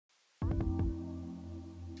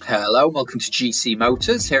Hello, welcome to GC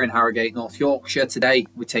Motors here in Harrogate, North Yorkshire. Today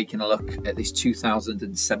we're taking a look at this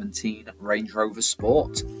 2017 Range Rover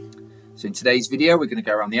Sport. So in today's video we're going to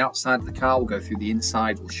go around the outside of the car, we'll go through the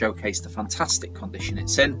inside, we'll showcase the fantastic condition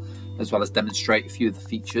it's in, as well as demonstrate a few of the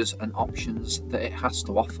features and options that it has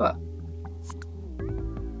to offer.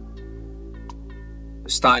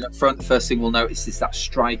 Starting up front, the first thing we'll notice is that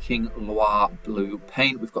striking Loire blue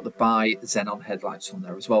paint. We've got the bi-xenon headlights on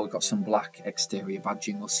there as well. We've got some black exterior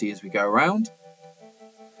badging we'll see as we go around.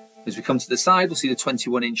 As we come to the side, we'll see the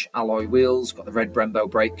 21-inch alloy wheels. We've got the red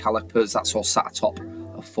Brembo brake calipers. That's all sat atop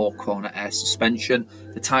a four-corner air suspension.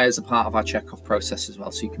 The tyres are part of our check-off process as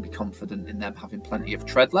well, so you can be confident in them having plenty of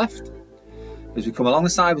tread left. As we come along the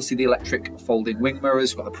side, we'll see the electric folding wing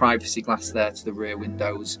mirrors. We've got the privacy glass there to the rear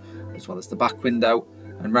windows, as well as the back window.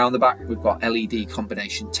 And round the back, we've got LED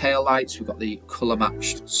combination tail lights. We've got the colour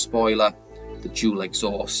matched spoiler, the dual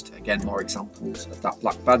exhaust. Again, more examples of that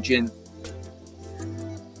black badging.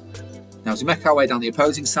 Now, as we make our way down the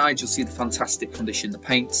opposing side, you'll see the fantastic condition the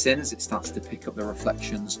paint's in as it starts to pick up the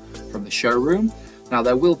reflections from the showroom. Now,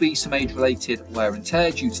 there will be some age-related wear and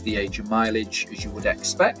tear due to the age and mileage, as you would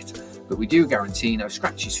expect, but we do guarantee no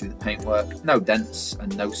scratches through the paintwork, no dents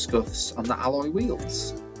and no scuffs on the alloy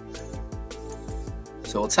wheels.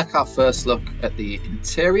 So we'll take our first look at the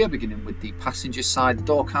interior, beginning with the passenger side. The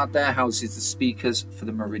door card there houses the speakers for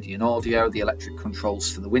the Meridian audio, the electric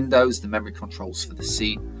controls for the windows, the memory controls for the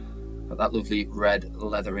seat. Got that lovely red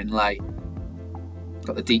leather inlay.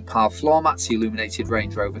 Got the deep pile floor mats, the illuminated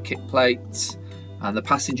Range Rover kick plates, and the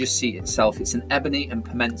passenger seat itself. It's an ebony and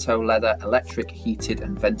pimento leather electric heated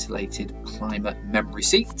and ventilated climate memory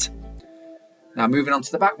seat. Now moving on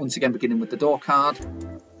to the back, once again beginning with the door card,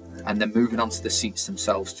 and then moving on to the seats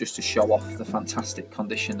themselves just to show off the fantastic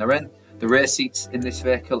condition they're in. The rear seats in this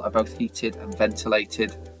vehicle are both heated and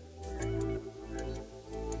ventilated.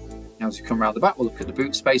 Now as we come around the back, we'll look at the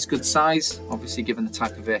boot space, good size, obviously given the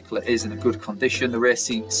type of vehicle it is in a good condition. The rear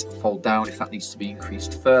seats fold down if that needs to be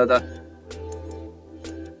increased further.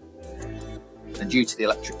 And due to the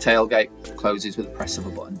electric tailgate, it closes with the press of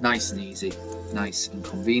a button. Nice and easy, nice and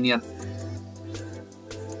convenient.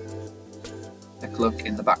 Take a look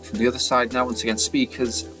in the back from the other side now. Once again,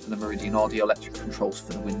 speakers for the Meridian audio, electric controls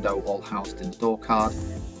for the window, all housed in the door card.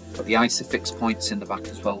 Got the ISOFIX points in the back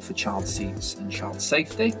as well for child seats and child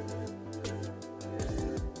safety.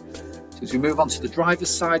 So as we move on to the driver's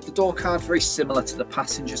side, the door card very similar to the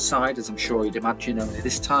passenger side, as I'm sure you'd imagine, only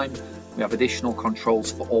this time we have additional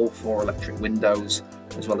controls for all four electric windows,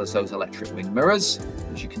 as well as those electric wing mirrors,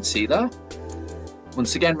 as you can see there.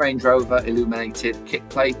 Once again, Range Rover illuminated kick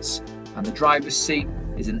plates, and the driver's seat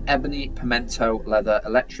is an ebony pimento leather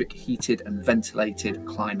electric heated and ventilated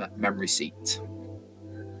climate memory seat.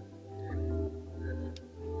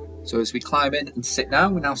 So as we climb in and sit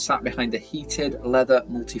down, we're now sat behind a heated leather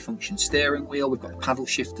multifunction steering wheel. We've got the paddle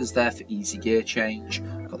shifters there for easy gear change.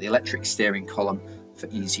 We've got the electric steering column for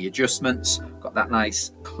easy adjustments. We've got that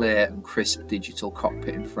nice clear and crisp digital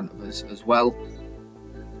cockpit in front of us as well.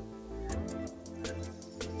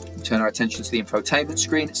 Turn our attention to the infotainment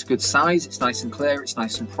screen. It's a good size, it's nice and clear, it's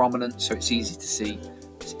nice and prominent, so it's easy to see,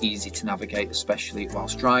 it's easy to navigate, especially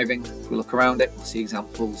whilst driving. If we look around it, we'll see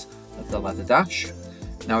examples of the leather dash.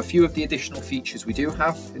 Now, a few of the additional features we do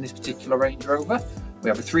have in this particular Range Rover. We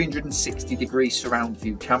have a 360-degree surround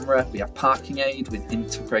view camera, we have parking aid with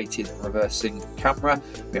integrated reversing camera,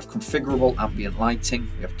 we have configurable ambient lighting,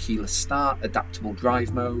 we have keyless start, adaptable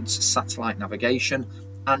drive modes, satellite navigation,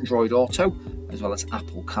 Android Auto, as well as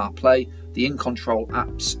Apple CarPlay, the in-control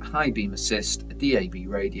apps, high beam assist, a DAB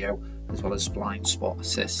radio, as well as blind spot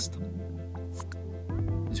assist.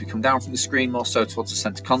 As we come down from the screen more so towards the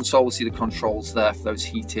centre console, we'll see the controls there for those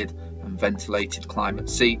heated and ventilated climate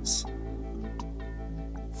seats.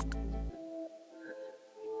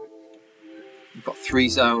 We've got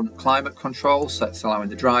 3-zone climate control, so that's allowing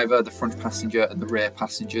the driver, the front passenger and the rear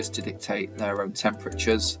passengers to dictate their own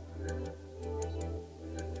temperatures.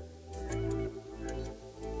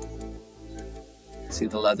 See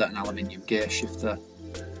the leather and aluminium gear shifter.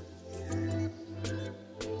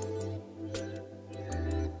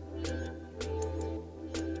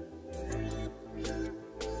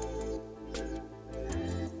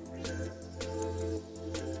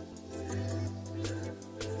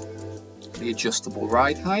 The adjustable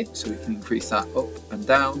ride height, so we can increase that up and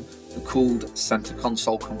down. The cooled centre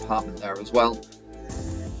console compartment there as well.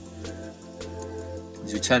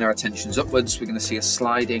 As we turn our attentions upwards, we're going to see a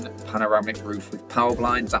sliding panoramic roof with power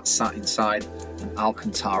blinds. That's sat inside an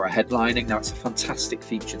Alcantara headlining. Now, it's a fantastic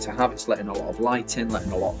feature to have. It's letting a lot of light in,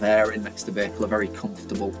 letting a lot of air in, makes the vehicle a very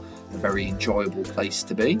comfortable, a very enjoyable place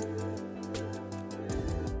to be.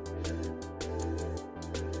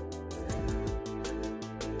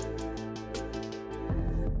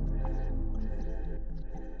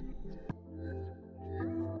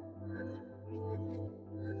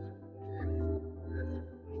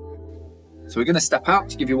 So we're going to step out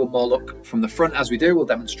to give you one more look from the front. As we do, we'll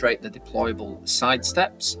demonstrate the deployable side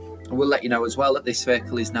steps. And we'll let you know as well that this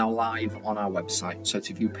vehicle is now live on our website. So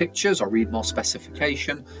to view pictures or read more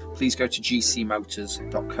specification, please go to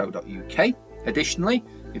gcmotors.co.uk. Additionally,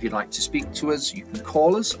 if you'd like to speak to us, you can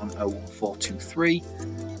call us on 01423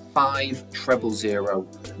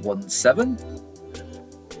 50017.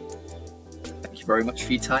 Thank you very much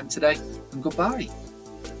for your time today, and goodbye.